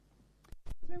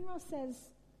When Ross says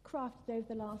crafted over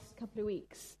the last couple of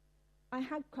weeks, I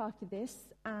had crafted this,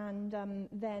 and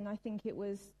then I think it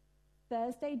was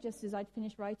Thursday, just as I'd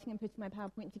finished writing and putting my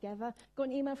PowerPoint together, got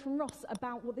an email from Ross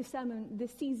about what this sermon,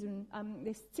 this season,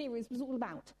 this series was all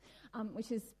about,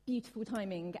 which is beautiful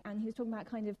timing. And he was talking about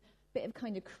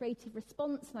kind of creative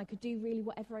response, and I could do really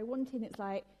whatever I wanted. And it's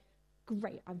like,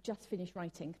 great, I've just finished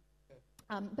writing.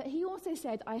 But he also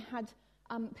said I had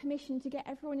permission to get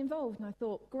everyone involved, and I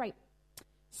thought, great.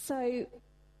 So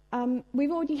we've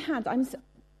already had, I'm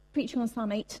preaching on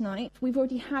Psalm 8 tonight, we've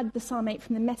already had the Psalm 8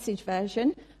 from the Message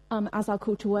version as our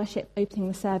call to worship opening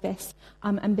the service,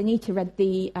 and Benita read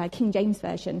the King James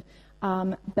version.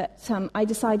 But I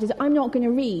decided I'm not going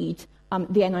to read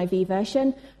the NIV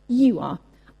version, you are.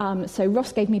 So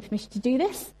Ross gave me permission to do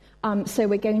this, so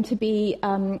we're going to be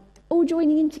all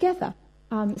joining in together.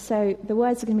 So the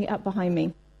words are going to be up behind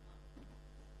me.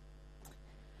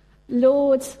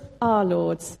 Lord, our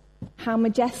Lord, how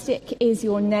majestic is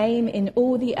your name in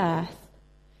all the earth.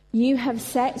 You have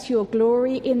set your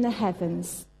glory in the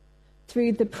heavens.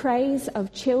 Through the praise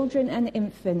of children and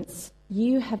infants,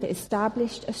 you have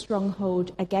established a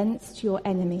stronghold against your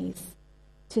enemies,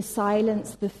 to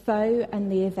silence the foe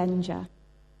and the avenger.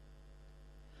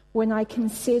 When I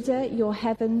consider your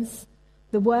heavens,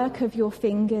 the work of your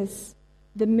fingers,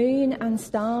 the moon and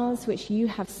stars which you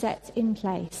have set in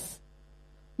place,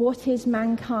 what is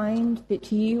mankind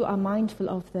that you are mindful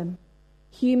of them,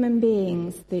 human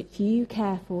beings that you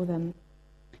care for them?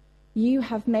 You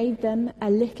have made them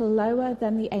a little lower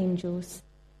than the angels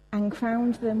and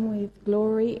crowned them with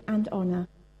glory and honor.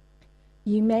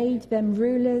 You made them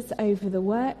rulers over the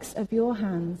works of your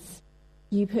hands.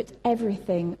 You put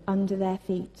everything under their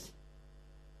feet.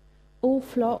 All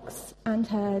flocks and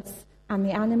herds and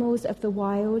the animals of the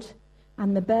wild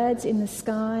and the birds in the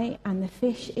sky and the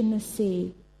fish in the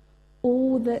sea,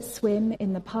 all that swim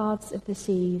in the paths of the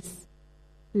seas.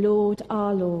 Lord,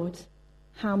 our Lord,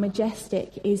 how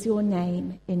majestic is your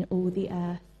name in all the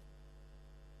earth.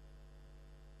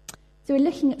 So we're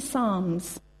looking at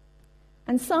Psalms.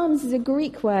 And Psalms is a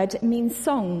Greek word, it means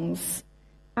songs.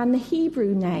 And the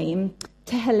Hebrew name,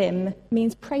 Tehillim,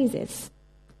 means praises.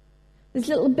 This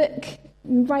little book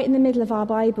right in the middle of our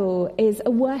Bible is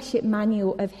a worship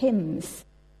manual of hymns.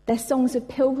 They're songs of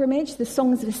pilgrimage, the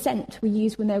songs of ascent we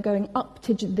used when they were going up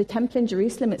to the temple in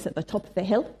Jerusalem. It's at the top of the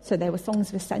hill, so they were songs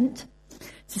of ascent.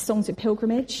 So songs of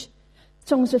pilgrimage,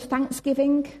 songs of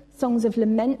thanksgiving, songs of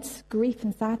lament, grief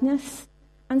and sadness,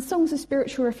 and songs of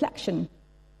spiritual reflection.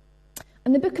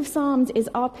 And the book of Psalms is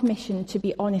our permission to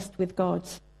be honest with God.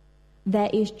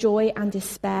 There is joy and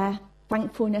despair,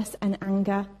 thankfulness and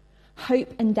anger,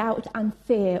 hope and doubt and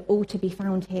fear, all to be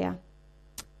found here.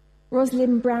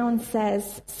 Rosalind Brown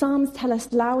says, Psalms tell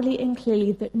us loudly and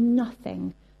clearly that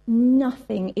nothing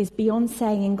is beyond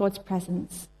saying in God's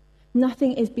presence.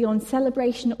 Nothing is beyond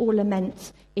celebration or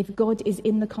lament if God is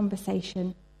in the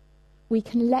conversation. We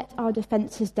can let our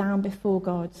defences down before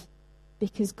God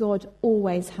because God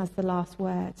always has the last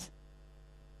word.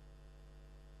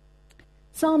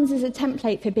 Psalms is a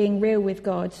template for being real with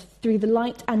God through the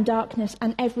light and darkness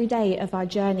and every day of our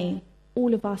journey,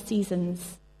 all of our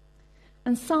seasons.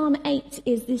 And Psalm 8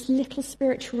 is this little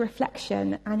spiritual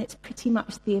reflection, and it's pretty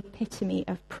much the epitome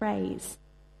of praise.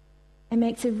 It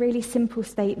makes a really simple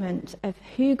statement of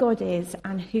who God is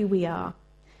and who we are,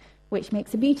 which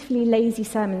makes a beautifully lazy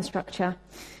sermon structure.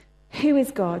 Who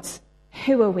is God?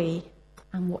 Who are we?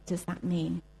 And what does that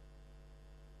mean?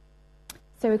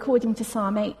 So according to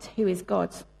Psalm 8, who is God?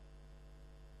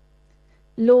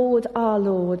 Lord, our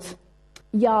Lord,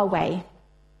 Yahweh,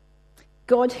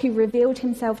 God who revealed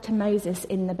himself to Moses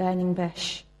in the burning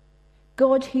bush.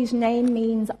 God whose name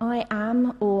means I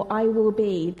am or I will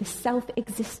be, the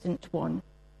self-existent one.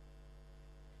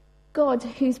 God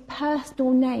whose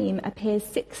personal name appears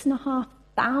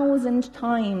 6,500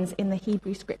 times in the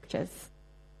Hebrew scriptures.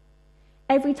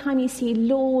 Every time you see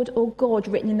Lord or God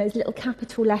written in those little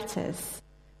capital letters,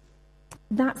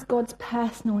 that's God's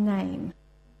personal name.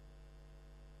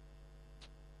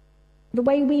 The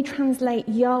way we translate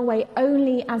Yahweh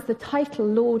only as the title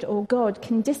Lord or God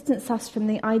can distance us from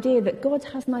the idea that God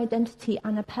has an identity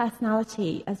and a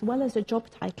personality as well as a job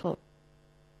title.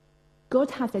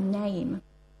 God has a name.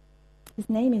 His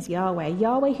name is Yahweh.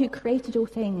 Yahweh who created all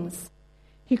things,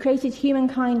 who created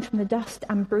humankind from the dust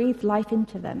and breathed life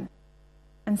into them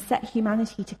and set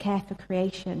humanity to care for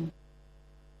creation.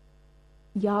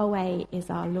 Yahweh is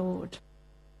our Lord.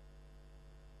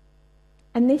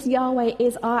 And this Yahweh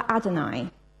is our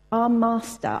Adonai, our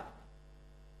master.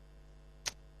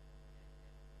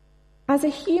 As a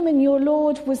human, your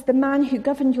Lord was the man who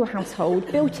governed your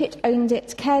household, built it, owned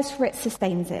it, cares for it,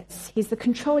 sustains it. He's the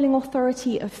controlling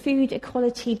authority of food,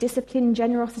 equality, discipline,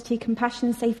 generosity,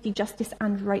 compassion, safety, justice,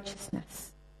 and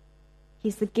righteousness.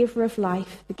 He's the giver of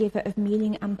life, the giver of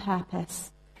meaning and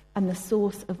purpose, and the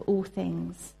source of all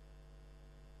things.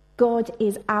 God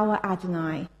is our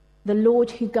Adonai, the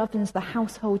Lord who governs the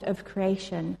household of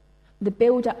creation, the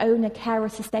builder, owner, carer,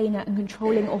 sustainer, and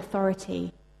controlling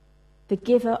authority, the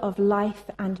giver of life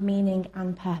and meaning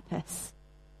and purpose,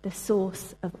 the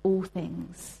source of all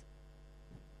things.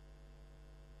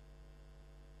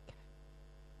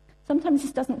 Sometimes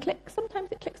this doesn't click,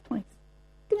 sometimes it clicks twice.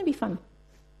 It's going to be fun.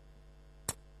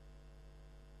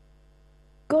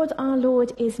 God our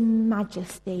Lord is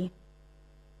majesty.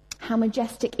 How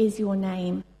majestic is your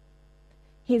name.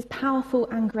 He is powerful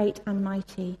and great and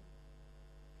mighty.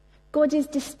 God is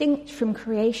distinct from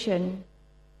creation.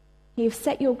 You have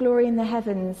set your glory in the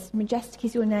heavens, majestic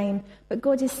is your name, but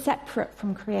God is separate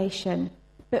from creation,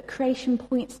 but creation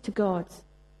points to God.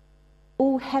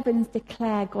 All heavens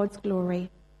declare God's glory.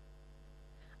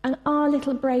 And our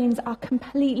little brains are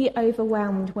completely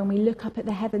overwhelmed when we look up at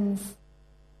the heavens,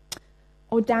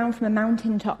 or down from a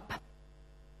mountaintop,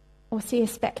 or see a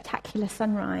spectacular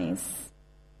sunrise,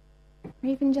 or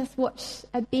even just watch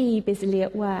a bee busily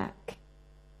at work,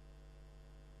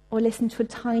 or listen to a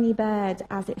tiny bird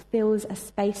as it fills a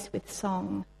space with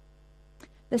song.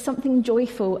 There's something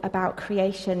joyful about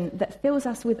creation that fills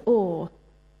us with awe.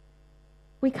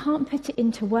 We can't put it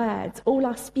into words. All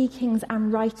our speakings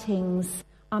and writings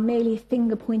are merely a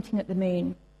finger pointing at the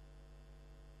moon.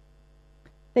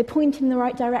 They point in the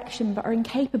right direction but are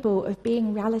incapable of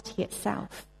being reality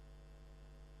itself.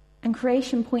 And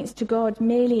creation points to God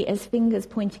merely as fingers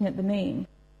pointing at the moon.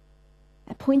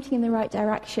 They're pointing in the right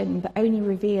direction, but only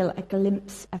reveal a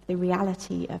glimpse of the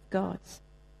reality of God.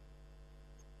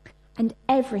 And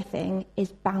everything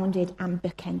is bounded and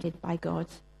bookended by God.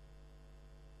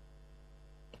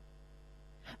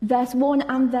 Verse 1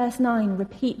 and verse 9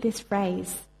 repeat this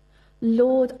phrase.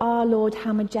 Lord, our Lord,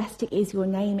 how majestic is your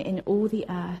name in all the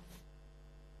earth.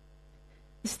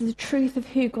 This is the truth of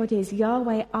who God is,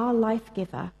 Yahweh, our life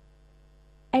giver.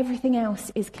 Everything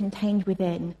else is contained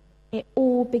within. It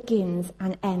all begins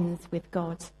and ends with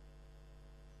God.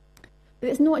 But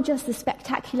it's not just the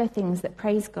spectacular things that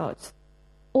praise God.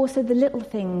 Also the little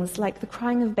things like the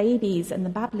crying of babies and the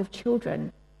babble of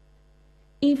children.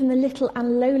 Even the little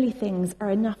and lowly things are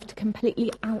enough to completely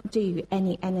outdo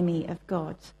any enemy of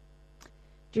God.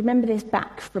 Do you remember this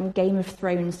back from Game of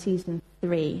Thrones season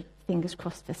 3? Fingers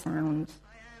crossed for sound.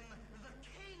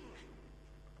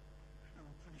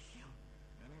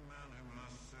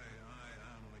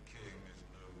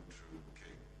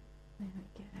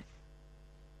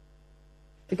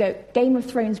 We go, Game of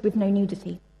Thrones with no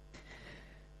nudity.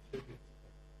 It's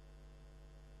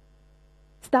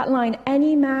that line,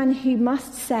 any man who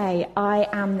must say, I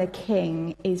am the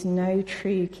king, is no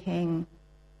true king.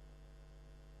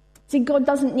 See, God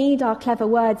doesn't need our clever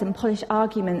words and polished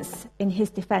arguments in his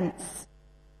defense.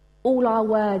 All our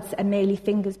words are merely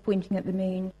fingers pointing at the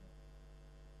moon.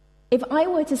 If I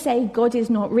were to say God is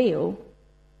not real,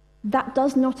 that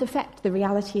does not affect the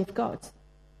reality of God.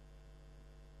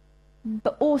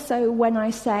 But also when I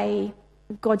say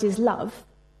God is love,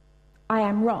 I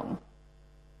am wrong.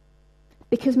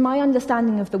 Because my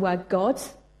understanding of the word God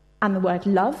and the word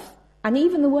love and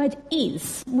even the word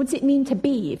is, what does it mean to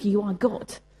be if you are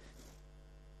God?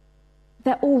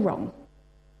 They're all wrong.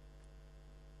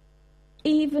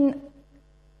 Even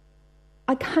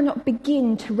I cannot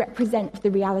begin to represent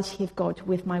the reality of God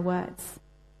with my words.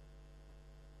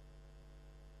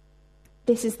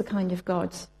 This is the kind of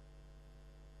God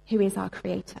who is our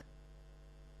creator.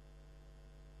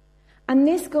 And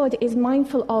this God is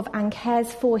mindful of and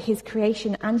cares for his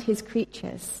creation and his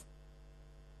creatures.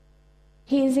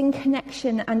 He is in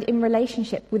connection and in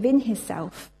relationship within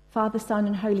himself, Father, Son,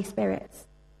 and Holy Spirit,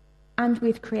 and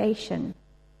with creation.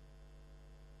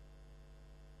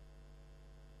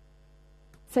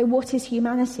 So what is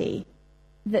humanity?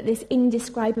 That this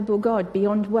indescribable God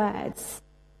beyond words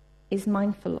is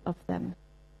mindful of them.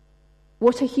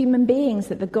 What are human beings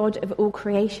that the God of all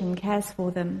creation cares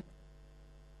for them?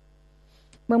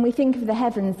 When we think of the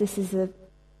heavens, this is a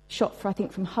shot for, I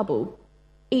think, from Hubble.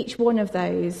 Each one of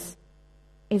those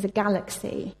is a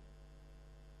galaxy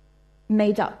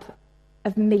made up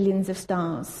of millions of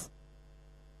stars.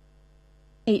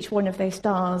 Each one of those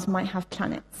stars might have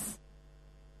planets.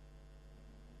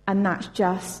 And that's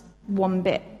just one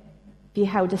bit. If you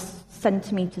held a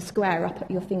centimetre square up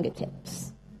at your fingertips,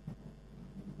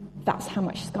 that's how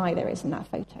much sky there is in that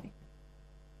photo.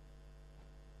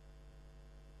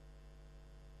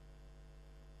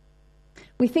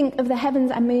 We think of the heavens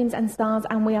and moons and stars,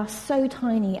 and we are so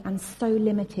tiny and so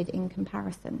limited in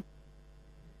comparison.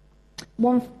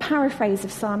 One paraphrase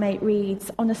of Psalm 8 reads,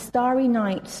 "On a starry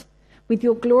night, with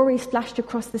your glory splashed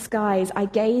across the skies, I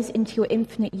gaze into your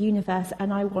infinite universe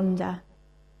and I wonder,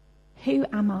 who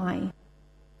am I?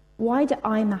 Why do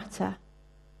I matter?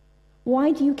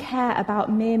 Why do you care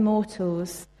about mere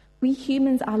mortals? We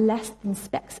humans are less than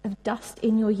specks of dust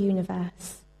in your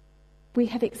universe. We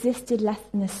have existed less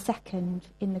than a second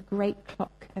in the great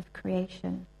clock of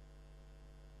creation."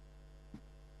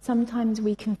 Sometimes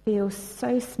we can feel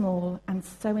so small and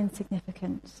so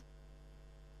insignificant.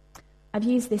 I've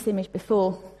used this image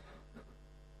before.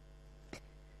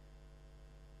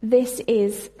 This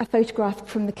is a photograph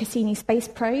from the Cassini space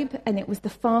probe, and it was the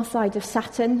far side of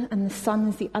Saturn, and the sun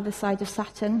is the other side of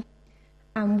Saturn,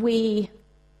 and we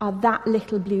are that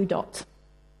little blue dot.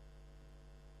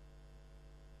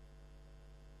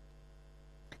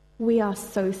 We are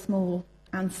so small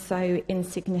and so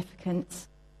insignificant.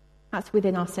 That's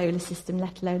within our solar system,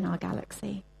 let alone our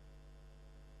galaxy.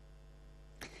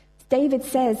 David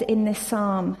says in this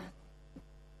psalm,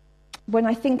 "When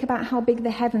I think about how big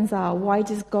the heavens are, why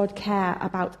does God care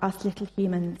about us little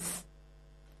humans?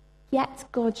 Yet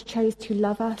God chose to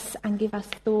love us and give us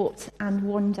thought and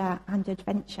wonder and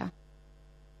adventure."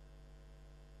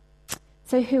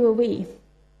 So who are we?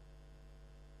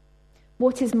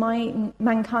 What is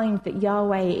mankind that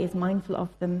Yahweh is mindful of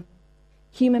them?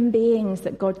 Human beings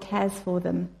that God cares for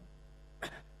them.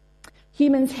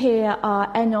 Humans here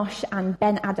are Enosh and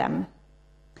Ben Adam,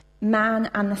 man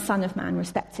and the son of man,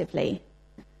 respectively.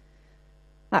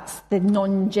 That's the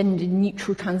non-gender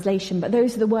neutral translation, but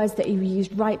those are the words that are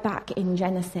used right back in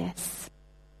Genesis.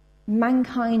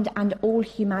 Mankind and all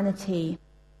humanity.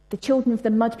 The children of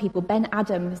the mud people, Ben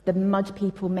Adam, the mud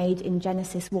people made in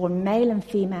Genesis 1, male and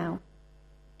female,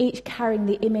 each carrying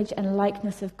the image and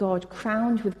likeness of God,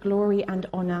 crowned with glory and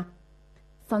honour.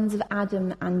 Sons of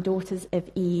Adam and daughters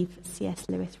of Eve, C.S.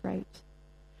 Lewis wrote.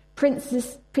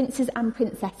 Princes and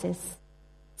princesses,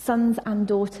 sons and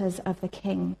daughters of the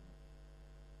King.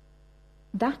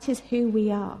 That is who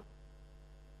we are.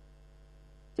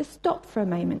 Just stop for a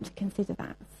moment to consider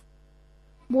that.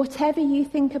 Whatever you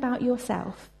think about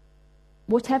yourself,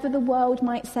 whatever the world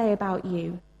might say about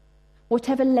you,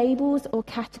 whatever labels or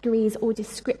categories or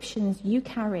descriptions you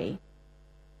carry,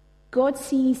 God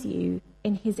sees you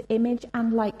in his image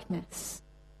and likeness,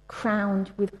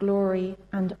 crowned with glory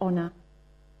and honour.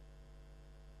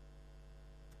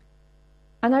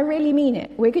 And I really mean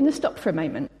it. We're going to stop for a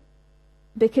moment,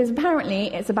 because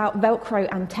apparently it's about Velcro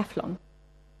and Teflon.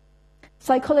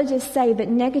 Psychologists say that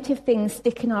negative things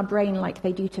stick in our brain like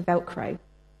they do to Velcro,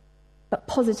 but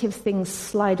positive things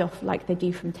slide off like they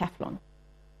do from Teflon.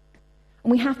 And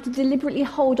we have to deliberately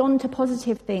hold on to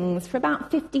positive things for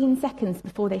about 15 seconds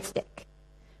before they stick.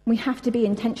 We have to be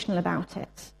intentional about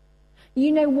it.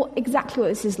 You know exactly what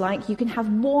this is like. You can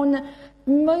have one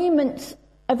moment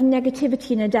of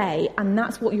negativity in a day, and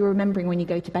that's what you're remembering when you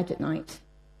go to bed at night.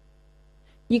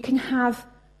 You can have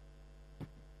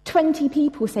 20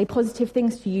 people say positive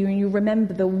things to you, and you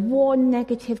remember the one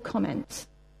negative comment.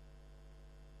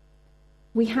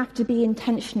 We have to be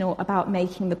intentional about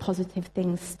making the positive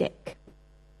things stick.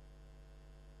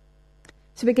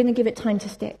 So we're going to give it time to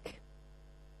stick.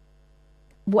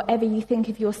 Whatever you think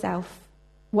of yourself,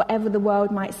 whatever the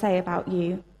world might say about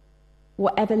you,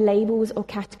 whatever labels or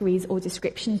categories or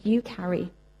descriptions you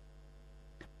carry,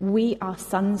 we are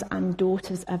sons and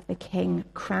daughters of the King,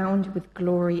 crowned with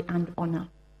glory and honour.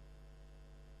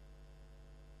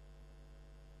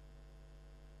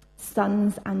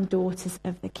 Sons and daughters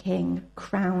of the King,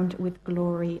 crowned with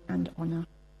glory and honour.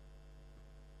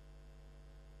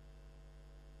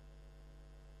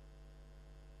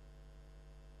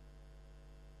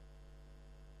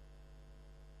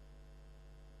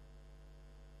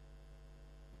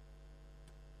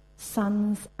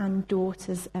 Sons and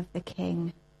daughters of the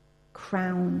King,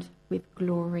 crowned with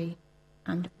glory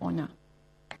and honour.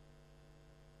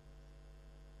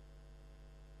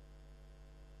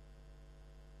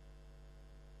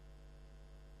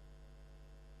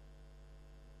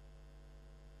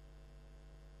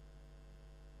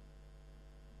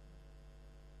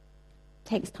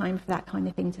 Takes time for that kind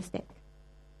of thing to stick.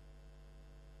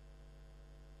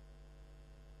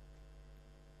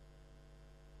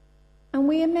 And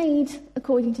we are made,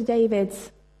 according to David,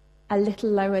 a little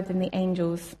lower than the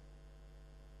angels.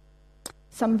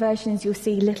 Some versions you'll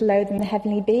see little lower than the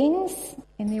heavenly beings.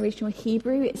 In the original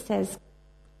Hebrew, it says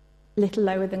little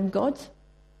lower than God.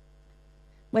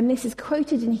 When this is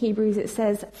quoted in Hebrews, it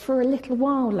says for a little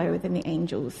while lower than the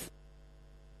angels.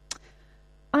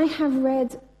 I have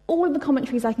read all of the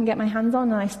commentaries I can get my hands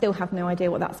on, and I still have no idea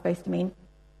what that's supposed to mean.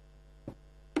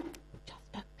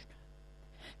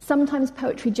 Sometimes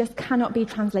poetry just cannot be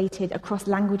translated across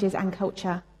languages and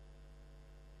culture.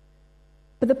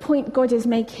 But the point God is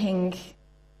making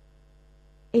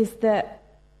is that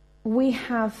we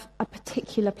have a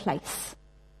particular place,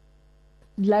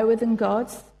 lower than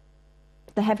God's,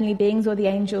 the heavenly beings or the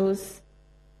angels,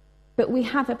 but we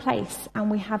have a place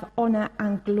and we have honour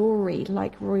and glory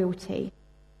like royalty.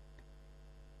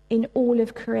 In all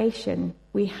of creation,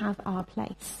 we have our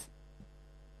place.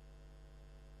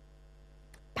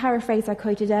 Paraphrase I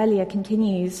quoted earlier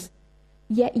continues,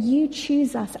 "Yet you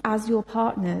choose us as your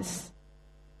partners.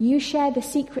 You share the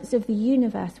secrets of the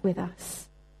universe with us.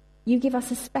 You give us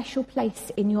a special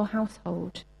place in your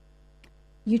household.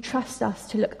 You trust us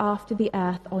to look after the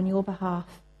earth on your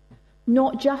behalf.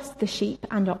 Not just the sheep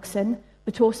and oxen,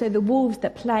 but also the wolves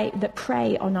that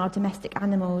prey on our domestic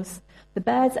animals, the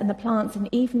birds and the plants, and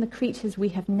even the creatures we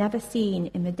have never seen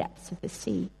in the depths of the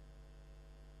sea.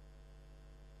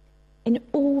 In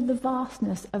all the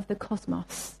vastness of the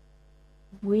cosmos,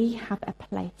 we have a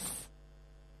place.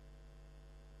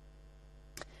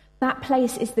 That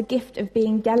place is the gift of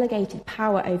being delegated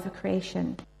power over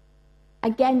creation."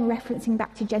 Again, referencing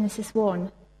back to Genesis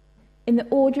 1. In the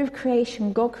order of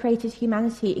creation, God created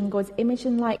humanity in God's image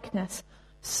and likeness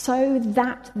so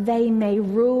that they may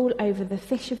rule over the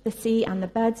fish of the sea and the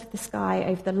birds of the sky,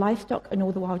 over the livestock and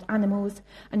all the wild animals,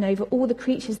 and over all the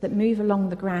creatures that move along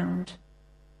the ground.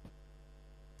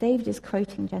 David is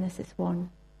quoting Genesis 1.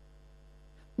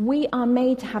 We are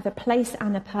made to have a place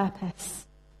and a purpose.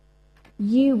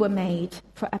 You were made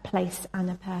for a place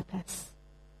and a purpose.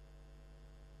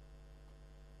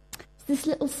 This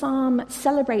little psalm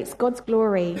celebrates God's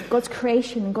glory, God's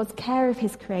creation, God's care of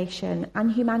his creation,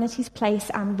 and humanity's place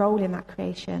and role in that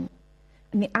creation,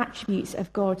 and the attributes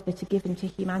of God that are given to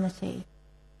humanity.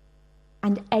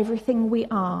 And everything we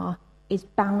are is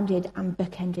bounded and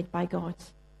bookended by God.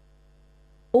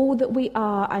 All that we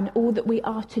are and all that we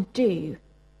are to do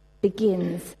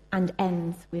begins and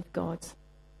ends with God.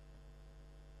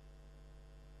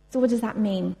 So what does that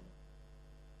mean?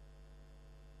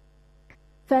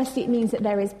 Firstly, it means that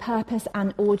there is purpose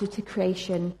and order to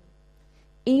creation.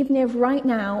 Even if right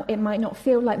now it might not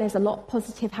feel like there's a lot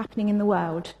positive happening in the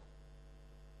world,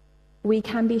 we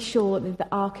can be sure that the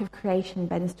arc of creation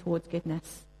bends towards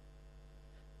goodness.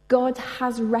 God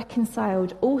has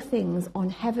reconciled all things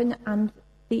on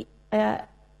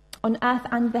earth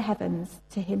and the heavens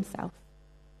to himself.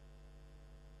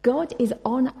 God is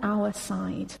on our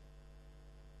side.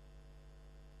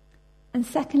 And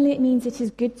secondly, it means it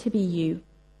is good to be you.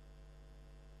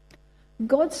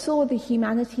 God saw the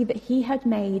humanity that he had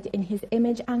made in his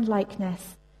image and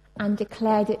likeness and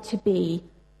declared it to be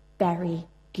very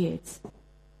good.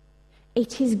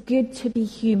 It is good to be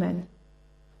human.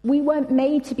 We weren't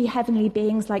made to be heavenly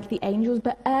beings like the angels,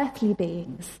 but earthly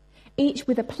beings, each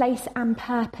with a place and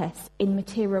purpose in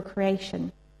material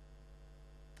creation.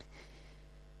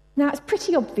 Now, it's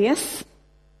pretty obvious,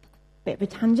 bit of a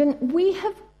tangent, we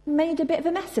have made a bit of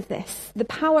a mess of this. The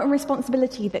power and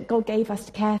responsibility that God gave us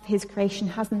to care for his creation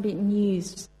hasn't been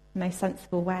used in the most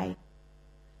sensible way.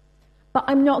 But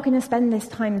I'm not going to spend this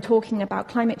time talking about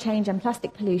climate change and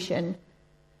plastic pollution,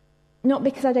 not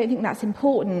because I don't think that's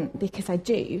important, because I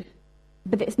do,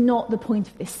 but it's not the point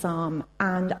of this psalm,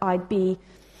 and I'd be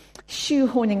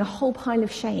shoehorning a whole pile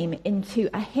of shame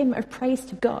into a hymn of praise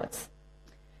to God.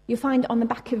 You'll find on the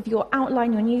back of your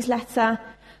outline, your newsletter,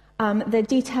 the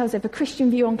details of a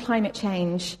Christian view on climate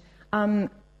change.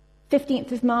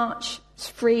 15th of March, it's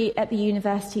free at the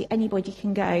university, anybody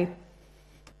can go.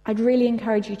 I'd really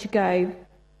encourage you to go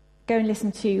and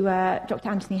listen to Dr.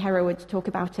 Anthony Herrowood talk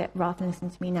about it rather than listen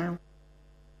to me now.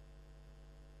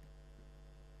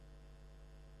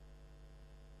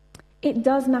 It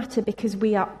does matter because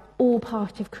we are all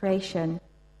part of creation.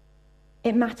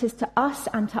 It matters to us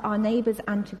and to our neighbours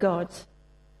and to God.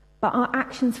 But our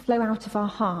actions flow out of our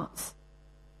hearts.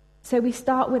 So we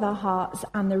start with our hearts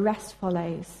and the rest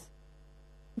follows.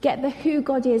 Get the who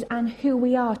God is and who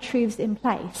we are truths in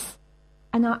place,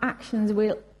 and our actions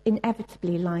will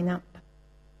inevitably line up.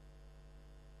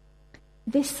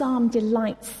 This psalm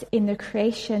delights in the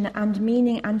creation and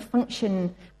meaning and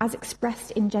function as expressed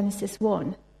in Genesis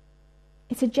 1.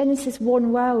 It's a Genesis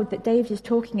 1 world that David is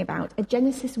talking about, a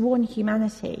Genesis 1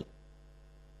 humanity.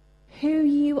 Who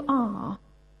you are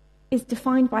is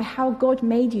defined by how God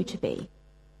made you to be,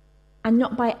 and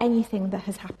not by anything that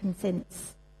has happened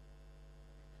since.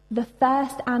 The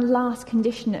first and last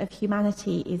condition of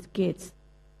humanity is good,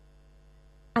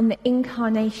 and the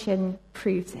incarnation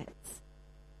proves it.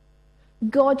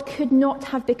 God could not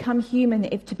have become human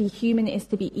if to be human is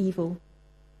to be evil.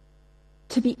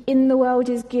 To be in the world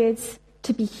is good.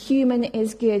 To be human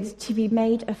is good. To be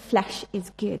made of flesh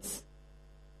is good.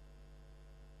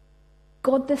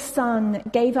 God the Son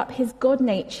gave up his God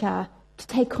nature to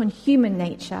take on human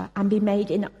nature and be made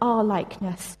in our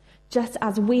likeness, just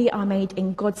as we are made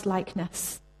in God's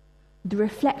likeness. The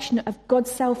reflection of God's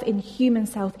self in human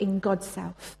self in God's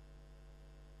self.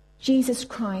 Jesus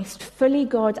Christ, fully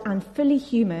God and fully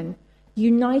human,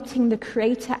 uniting the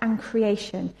creator and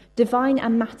creation, divine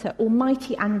and matter,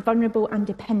 almighty and vulnerable and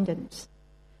dependent,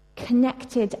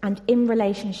 connected and in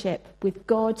relationship with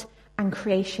God and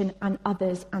creation and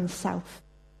others and self.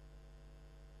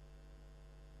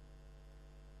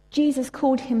 Jesus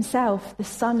called himself the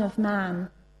Son of Man.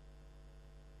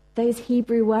 Those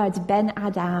Hebrew words, Ben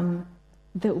Adam,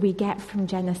 that we get from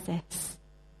Genesis.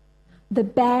 The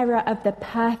bearer of the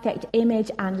perfect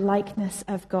image and likeness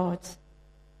of God.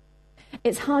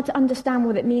 It's hard to understand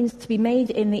what it means to be made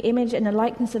in the image and the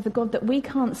likeness of a God that we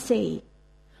can't see,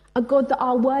 a God that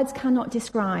our words cannot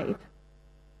describe.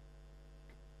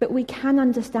 But we can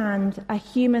understand a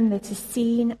human that is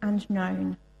seen and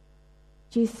known,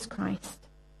 Jesus Christ.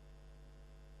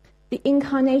 The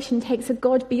incarnation takes a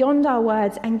God beyond our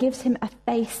words and gives him a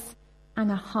face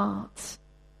and a heart.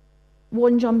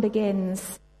 1 John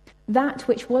begins, that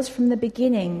which was from the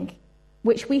beginning,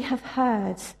 which we have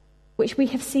heard, which we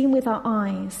have seen with our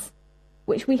eyes,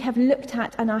 which we have looked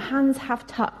at and our hands have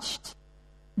touched,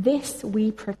 this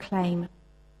we proclaim.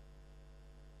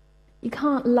 You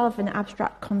can't love an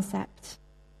abstract concept,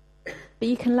 but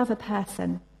you can love a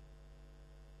person.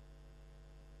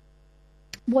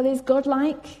 What is God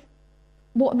like?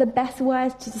 What are the best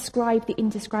words to describe the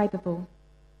indescribable?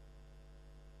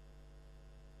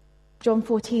 John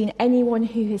 14, anyone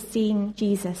who has seen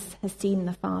Jesus has seen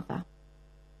the Father.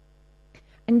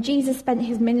 And Jesus spent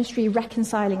his ministry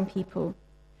reconciling people,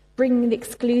 bringing the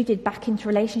excluded back into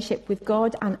relationship with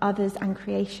God and others and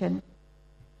creation,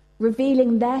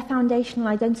 revealing their foundational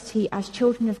identity as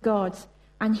children of God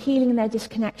and healing their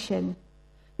disconnection,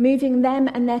 moving them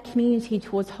and their community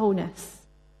towards wholeness.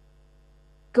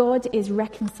 God is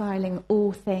reconciling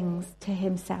all things to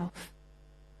himself.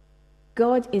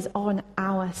 God is on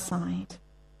our side.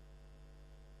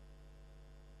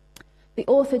 The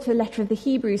author to the letter of the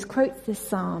Hebrews quotes this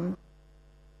psalm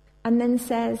and then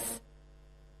says,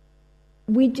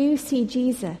 we do see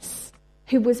Jesus,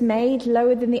 who was made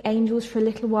lower than the angels for a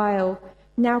little while,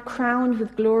 now crowned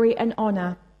with glory and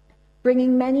honor,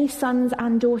 bringing many sons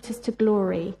and daughters to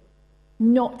glory,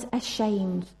 not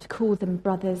ashamed to call them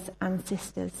brothers and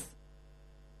sisters.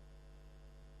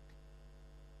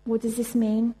 What does this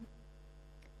mean?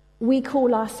 We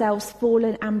call ourselves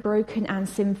fallen and broken and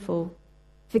sinful,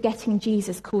 forgetting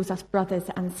Jesus calls us brothers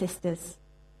and sisters.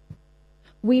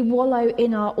 We wallow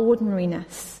in our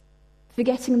ordinariness,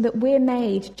 forgetting that we're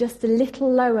made just a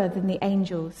little lower than the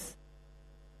angels.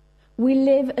 We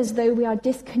live as though we are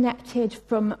disconnected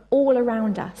from all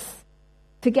around us,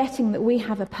 forgetting that we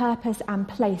have a purpose and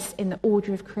place in the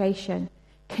order of creation,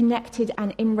 connected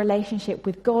and in relationship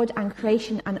with God and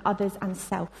creation and others and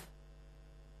self.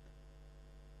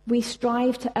 We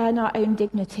strive to earn our own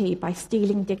dignity by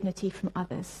stealing dignity from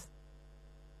others,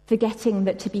 forgetting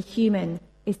that to be human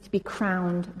is to be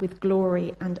crowned with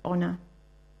glory and honor.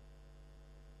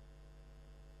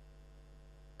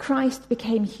 Christ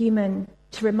became human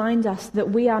to remind us that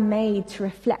we are made to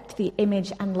reflect the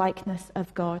image and likeness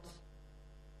of God.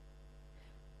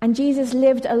 And Jesus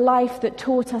lived a life that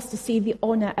taught us to see the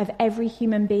honor of every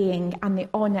human being and the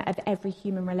honor of every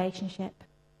human relationship.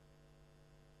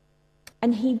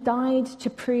 And he died to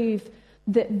prove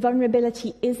that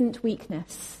vulnerability isn't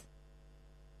weakness.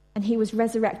 And he was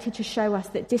resurrected to show us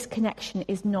that disconnection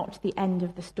is not the end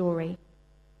of the story.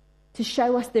 To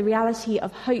show us the reality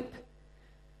of hope,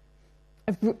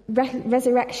 of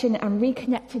resurrection and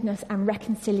reconnectedness and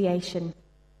reconciliation.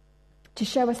 To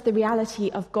show us the reality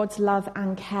of God's love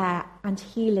and care and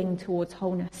healing towards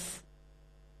wholeness.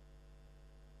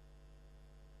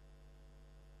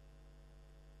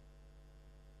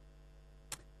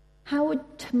 How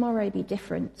would tomorrow be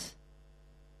different?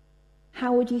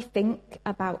 How would you think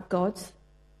about God,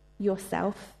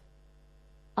 yourself,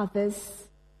 others,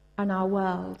 and our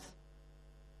world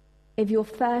if your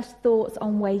first thoughts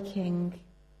on waking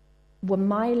were,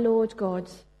 my Lord God,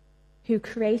 who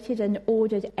created and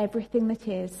ordered everything that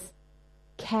is,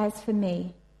 cares for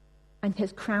me and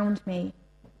has crowned me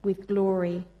with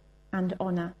glory and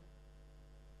honor?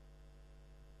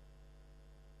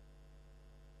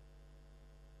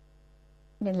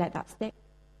 I'm going to let that stick.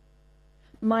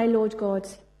 My Lord God,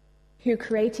 who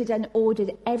created and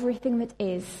ordered everything that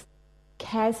is,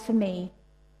 cares for me,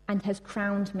 and has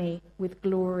crowned me with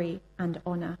glory and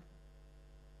honor.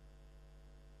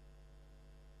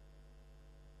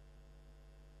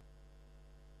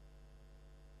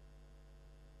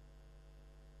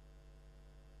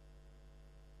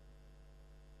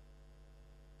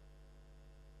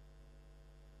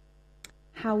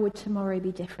 How would tomorrow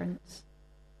be different?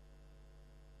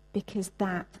 Because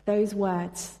those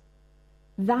words,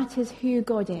 that is who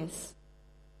God is,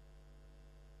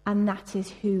 and that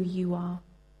is who you are.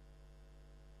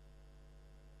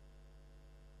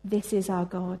 This is our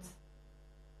God.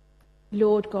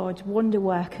 Lord God, wonder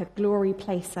worker, glory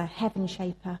placer, heaven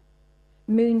shaper,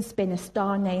 moon spinner,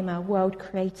 star namer, world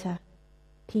creator,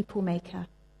 people maker,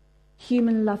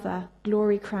 human lover,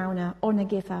 glory crowner, honor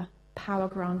giver, power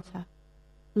granter,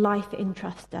 life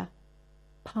intruster,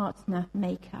 partner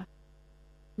maker,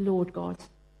 Lord God,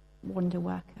 wonder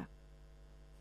worker.